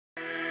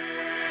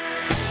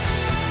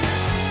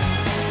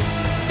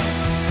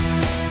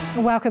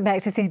Welcome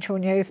back to Central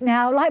News.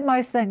 Now, like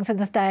most things in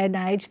this day and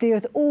age, there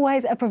is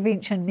always a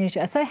prevention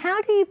measure. So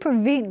how do you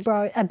prevent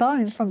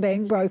bones from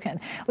being broken?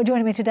 Well,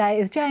 joining me today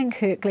is Jaine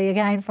Kirtley,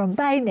 again from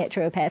Bay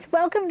Naturopath.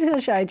 Welcome to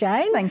the show,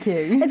 Jaine. Thank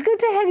you. It's good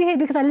to have you here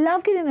because I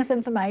love getting this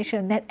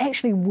information that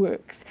actually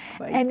works.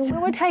 Right. And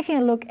when we're taking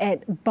a look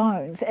at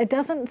bones, it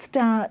doesn't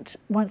start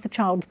once the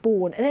child's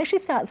born. It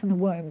actually starts in the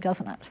womb,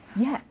 doesn't it?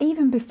 Yeah,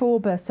 even before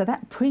birth. So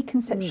that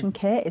preconception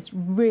care is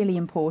really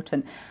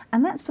important.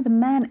 And that's for the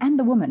man and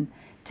the woman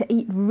to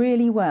eat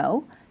really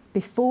well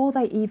before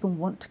they even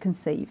want to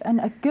conceive. And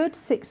a good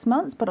 6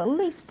 months, but at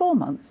least 4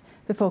 months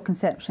before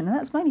conception. And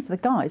that's mainly for the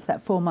guys,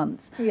 that 4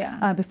 months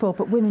before,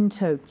 but women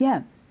too,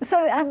 yeah.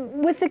 So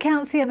with the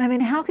calcium, I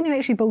mean, how can you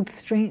actually build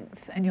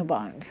strength in your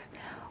bones?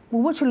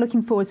 Well, what you're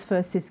looking for is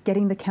first is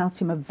getting the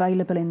calcium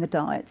available in the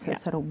diet, so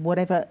sort of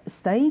whatever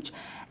stage,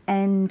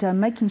 and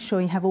making sure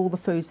you have all the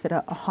foods that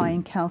are high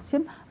in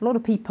calcium. A lot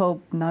of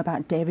people know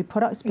about dairy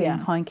products being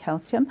high in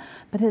calcium,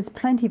 but there's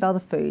plenty of other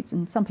foods,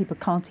 and some people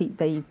can't eat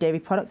the dairy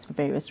products for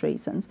various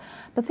reasons.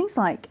 But things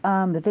like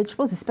the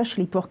vegetables,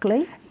 especially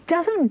broccoli.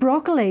 Doesn't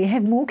broccoli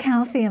have more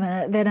calcium in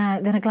it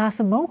than a glass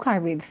of milk, I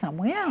read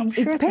somewhere? I'm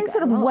sure it depends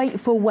sort of weight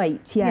for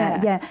weight,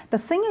 yeah. The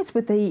thing is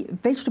with the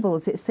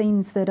vegetables, it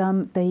seems that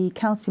the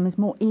calcium is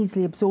more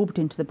easily absorbed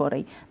into the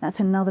body. That's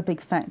another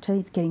big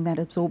factor, getting that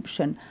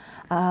absorption.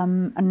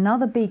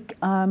 Another big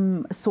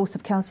source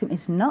of calcium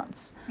is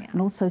nuts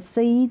and also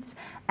seeds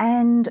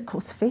and, of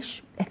course,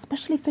 fish,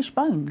 especially fish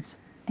bones,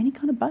 any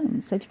kind of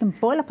bones. So if you can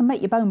boil up and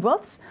make your bone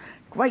broths,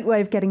 great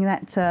way of getting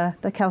that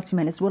the calcium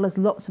in, as well as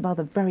lots of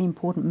other very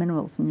important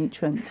minerals and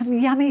nutrients. Some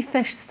yummy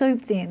fish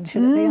soup then,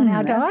 should it be on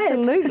our diet?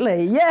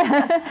 Absolutely,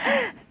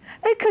 yeah.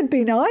 It could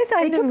be nice.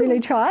 I never really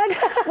tried.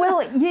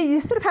 Well, you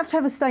sort of have to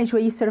have a stage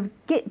where you sort of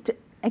get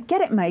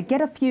it made,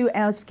 get a few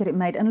hours to get it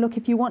made. And look,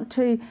 if you want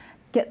to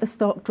get the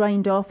stock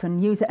drained off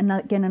and use it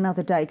again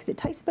another day, because it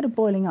takes a bit of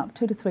boiling up,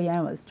 2 to 3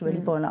 hours to really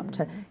boil up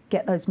to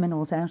get those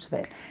minerals out of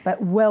it.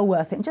 But well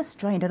worth it, and just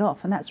strain it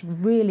off, and that's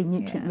really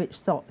nutrient-rich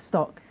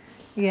stock.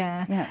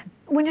 Yeah.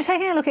 When you're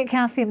taking a look at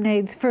calcium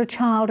needs for a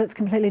child, it's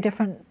completely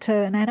different to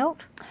an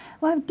adult?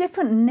 Well,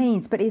 different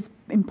needs, but it's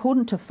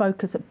important to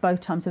focus at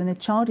both times. So when the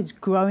child is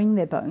growing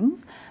their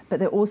bones, but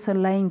they're also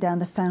laying down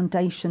the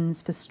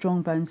foundations for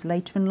strong bones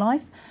later in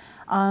life.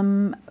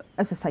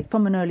 As I say,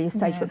 from an earlier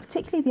stage, but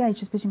particularly the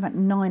ages between about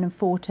 9 and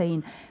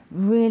 14,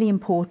 really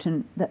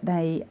important that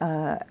they,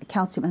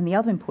 calcium and the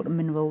other important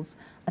minerals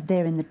are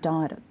there in the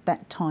diet at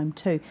that time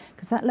too,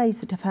 because that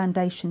lays the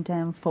foundation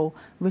down for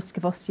risk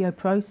of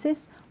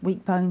osteoporosis,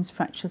 weak bones,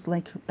 fractures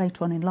later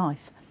on in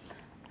life.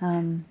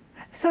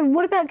 So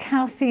what about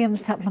calcium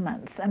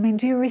supplements? I mean,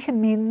 do you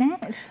recommend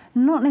that?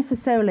 Not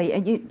necessarily.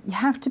 You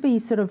have to be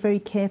sort of very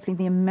careful in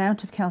the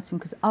amount of calcium,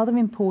 because other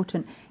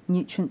important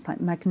nutrients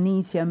like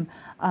magnesium,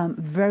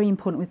 very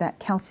important with that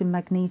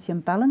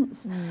calcium-magnesium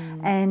balance,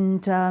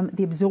 and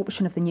the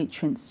absorption of the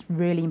nutrients,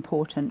 really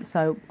important.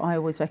 So I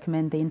always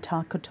recommend the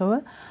entire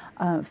couture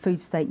food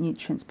state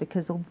nutrients,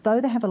 because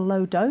although they have a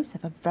low dose, they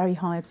have a very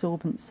high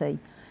absorbency,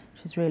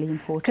 which is really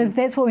important. Because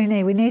that's what we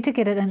need. We need to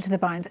get it into the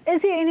bones.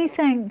 Is there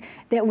anything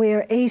that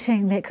we're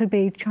eating that could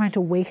be trying to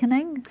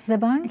weakening the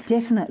bones?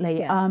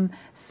 Definitely.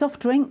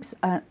 Soft drinks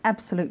are an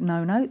absolute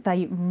no-no.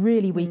 They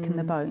really weaken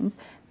the bones.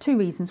 2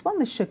 reasons. One,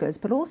 the sugars,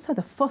 but also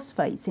the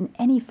phosphates in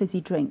any fizzy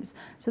drinks.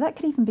 So that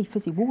could even be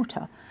fizzy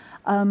water.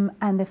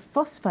 And the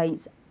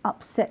phosphates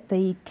upset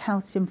the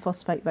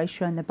calcium-phosphate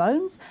ratio in the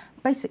bones,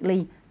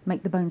 basically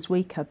make the bones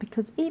weaker,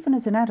 because even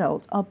as an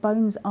adult, our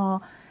bones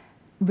are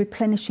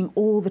replenishing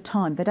all the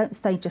time. They don't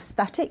stay just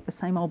static, the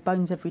same old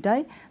bones every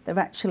day. They're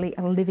actually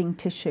a living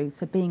tissue,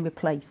 so being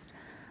replaced.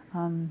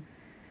 And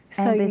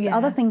there's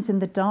other things in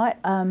the diet.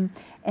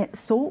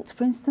 Salt,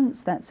 for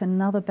instance, that's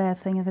another bad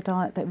thing in the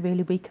diet that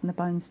really weaken the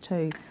bones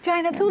too.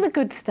 Jaine, it's all the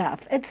good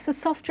stuff. It's the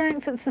soft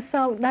drinks, it's the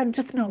salt, they're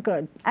just not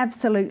good.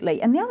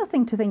 Absolutely. And the other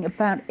thing to think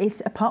about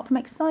is, apart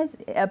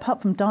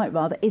from diet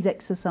rather, is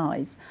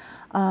exercise.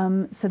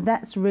 So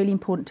that's really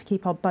important to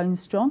keep our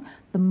bones strong.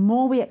 The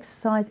more we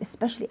exercise,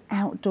 especially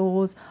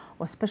outdoors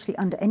or especially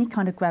under any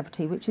kind of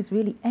gravity, which is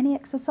really any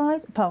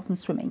exercise apart from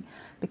swimming,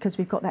 because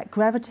we've got that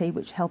gravity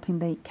which is helping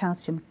the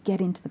calcium get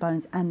into the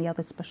bones and the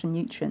other special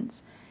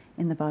nutrients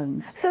in the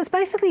bones. So it's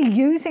basically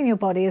using your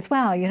body as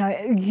well, you know,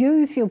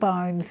 use your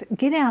bones,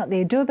 get out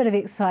there, do a bit of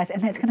exercise,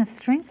 and that's going to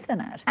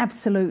strengthen it.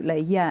 Absolutely,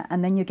 yeah,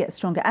 and then you get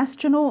stronger.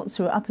 Astronauts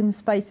who are up in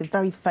space, have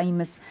very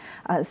famous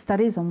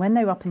studies on when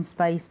they were up in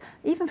space,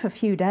 even for a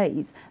few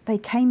days, they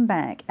came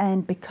back,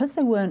 and because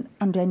they weren't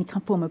under any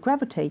form of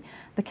gravity,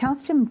 the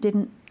calcium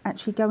didn't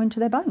actually go into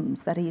their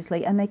bones that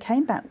easily, and they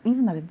came back,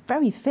 even though they're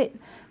very fit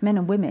men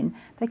and women,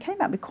 they came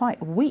back with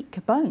quite weak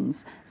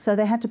bones, so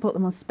they had to put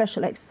them on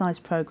special exercise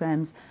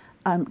programs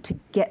to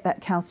get that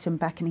calcium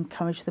back and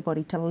encourage the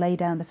body to lay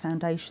down the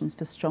foundations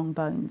for strong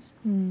bones.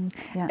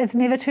 Yeah. It's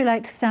never too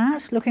late to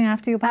start looking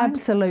after your bones?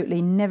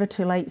 Absolutely, never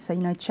too late. So,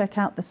 you know, check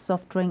out the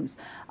soft drinks.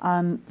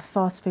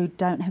 Fast food,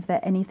 don't have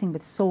anything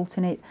with salt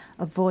in it.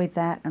 Avoid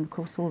that, and of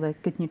course all the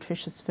good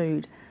nutritious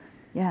food.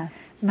 Yeah.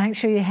 Make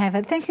sure you have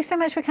it. Thank you so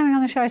much for coming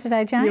on the show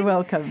today, Jane. You're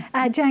welcome.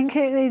 Jaine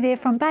Kirtley there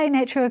from Bay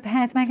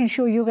Naturopath, making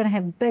sure you're going to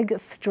have big,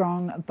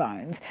 strong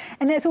bones.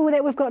 And that's all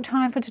that we've got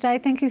time for today.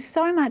 Thank you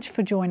so much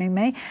for joining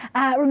me.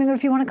 Remember,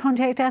 if you want to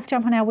contact us,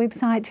 jump on our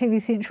website,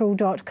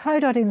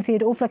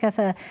 tvcentral.co.nz, or flick us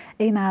an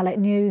email at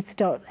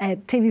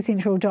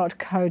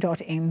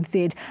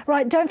news@tvcentral.co.nz.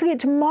 Right, don't forget,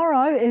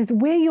 tomorrow is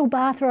Wear Your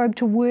Bathrobe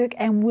to Work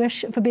and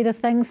Wish for Better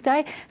Things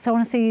Day. So I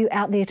want to see you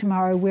out there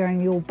tomorrow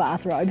wearing your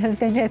bathrobe. Have a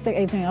fantastic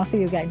evening. I'll see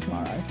you again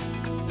tomorrow.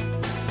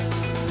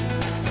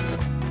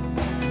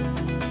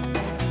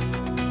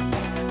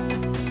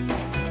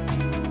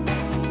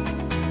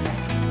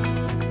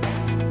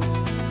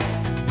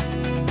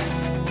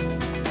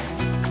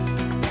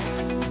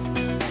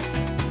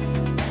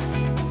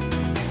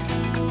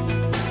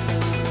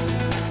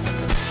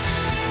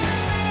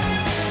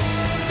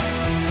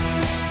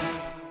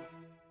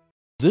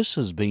 This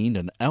has been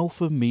an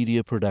Alpha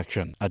Media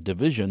production, a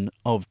division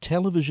of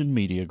Television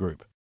Media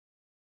Group.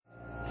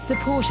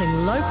 Supporting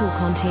local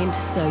content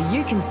so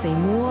you can see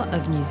more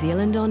of New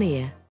Zealand on air.